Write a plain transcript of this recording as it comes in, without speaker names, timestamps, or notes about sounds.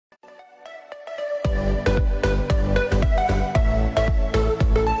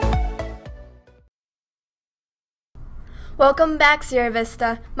Welcome back, Sierra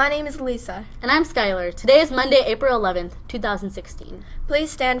Vista. My name is Lisa. And I'm Skylar. Today is Monday, April 11th, 2016.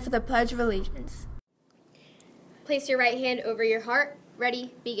 Please stand for the Pledge of Allegiance. Place your right hand over your heart.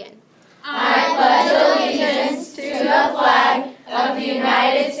 Ready, begin. I pledge allegiance to the flag of the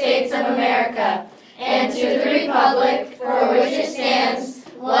United States of America and to the republic for which it stands,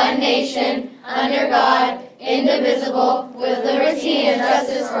 one nation, under God, indivisible, with liberty and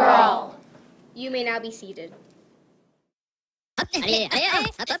justice for all. You may now be seated.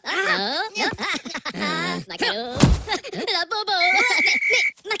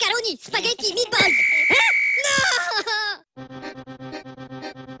 Macaroni, spaghetti, meatballs.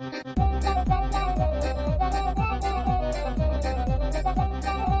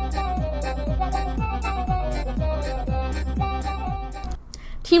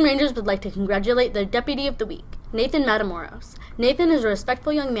 Team Rangers would like to congratulate their Deputy of the Week, Nathan Matamoros. Nathan is a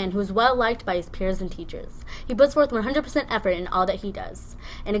respectful young man who is well liked by his peers and teachers. He puts forth 100% effort in all that he does,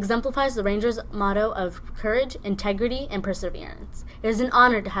 and exemplifies the Rangers' motto of courage, integrity, and perseverance. It is an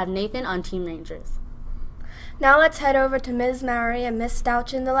honor to have Nathan on Team Rangers. Now let's head over to Ms. Mowry and Miss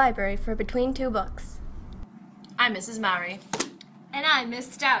Stouch in the library for Between Two Books. I'm Mrs. Mowry. And I'm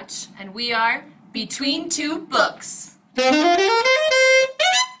Miss Stouch. And we are Between Two Books.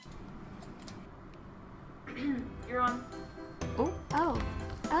 You're on.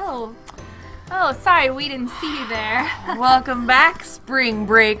 Oh, sorry, we didn't see you there. Welcome back, Spring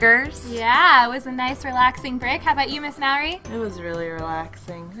Breakers. Yeah, it was a nice, relaxing break. How about you, Miss Mowry? It was really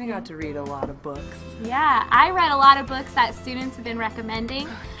relaxing. I got to read a lot of books. Yeah, I read a lot of books that students have been recommending.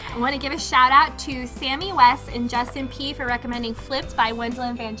 I want to give a shout out to Sammy West and Justin P. for recommending Flipped by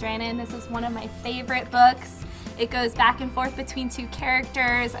Wendelin Van Dranen. This is one of my favorite books. It goes back and forth between two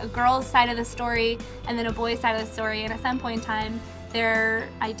characters, a girl's side of the story and then a boy's side of the story, and at some point in time their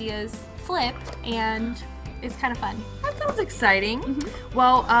ideas flip and it's kind of fun. That sounds exciting. Mm-hmm.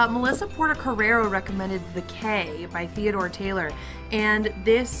 Well, Melissa Porter Carrero recommended The K by Theodore Taylor, and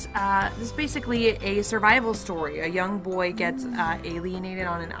this is basically a survival story. A young boy gets alienated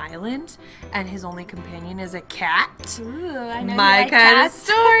on an island, and his only companion is a cat. Ooh, I know my you like kind cats. of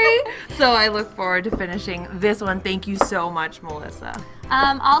story. So I look forward to finishing this one. Thank you so much, Melissa.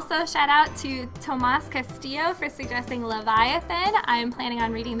 Also, shout out to Tomas Castillo for suggesting Leviathan. I'm planning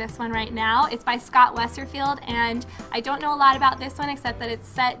on reading this one right now. It's by Scott Westerfield, and I don't know a lot about this one except that it's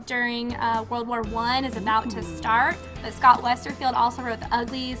set during World War I, is about to start. But Scott Westerfield also wrote The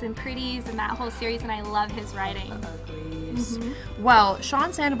Uglies and Pretties and that whole series, and I love his writing. Well,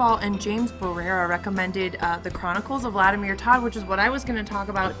 Sean Sandoval and James Barrera recommended The Chronicles of Vladimir Todd, which is what I was going to talk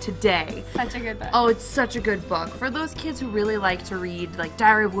about today. Such a good book. Oh, it's such a good book. For those kids who really like to read like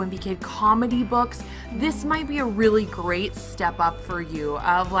Diary of a Wimpy Kid comedy books, this might be a really great step up for you.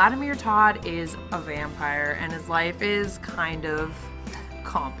 Vladimir Todd is a vampire, and his life is kind of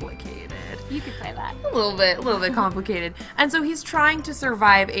complicated. You could say that. A little bit complicated. And so he's trying to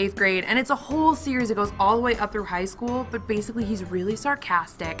survive 8th grade, and it's a whole series. It goes all the way up through high school, but basically he's really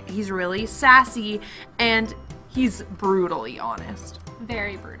sarcastic, he's really sassy, and he's brutally honest.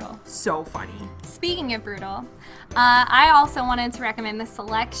 Very brutal. So funny. Speaking of brutal, I also wanted to recommend The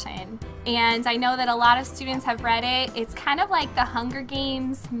Selection, and I know that a lot of students have read it. It's kind of like The Hunger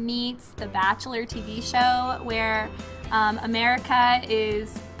Games meets The Bachelor TV show, where America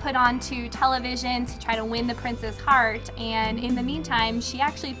is put onto television to try to win the prince's heart, and in the meantime she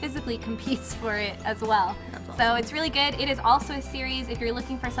actually physically competes for it as well. Awesome. So it's really good. It is also a series if you're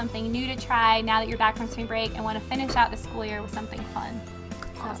looking for something new to try now that you're back from spring break and want to finish out the school year with something fun.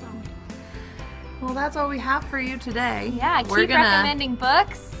 Awesome. Well, that's all we have for you today. Yeah, keep recommending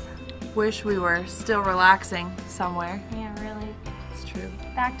books. Wish we were still relaxing somewhere. Yeah, really. It's true.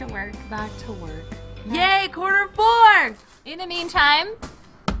 Back to work. Back to work. Yay, quarter 4! In the meantime,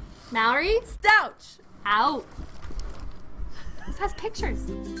 Mallory, Stouch, out. This has pictures.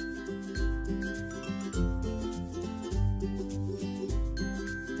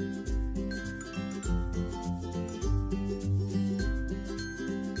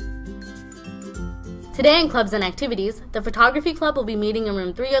 Today in clubs and activities, the Photography Club will be meeting in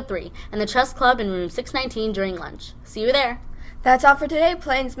room 303 and the Chess Club in room 619 during lunch. See you there. That's all for today,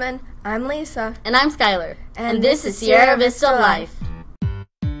 Plainsmen. I'm Lisa. And I'm Skylar. And this is Sierra Vista Life.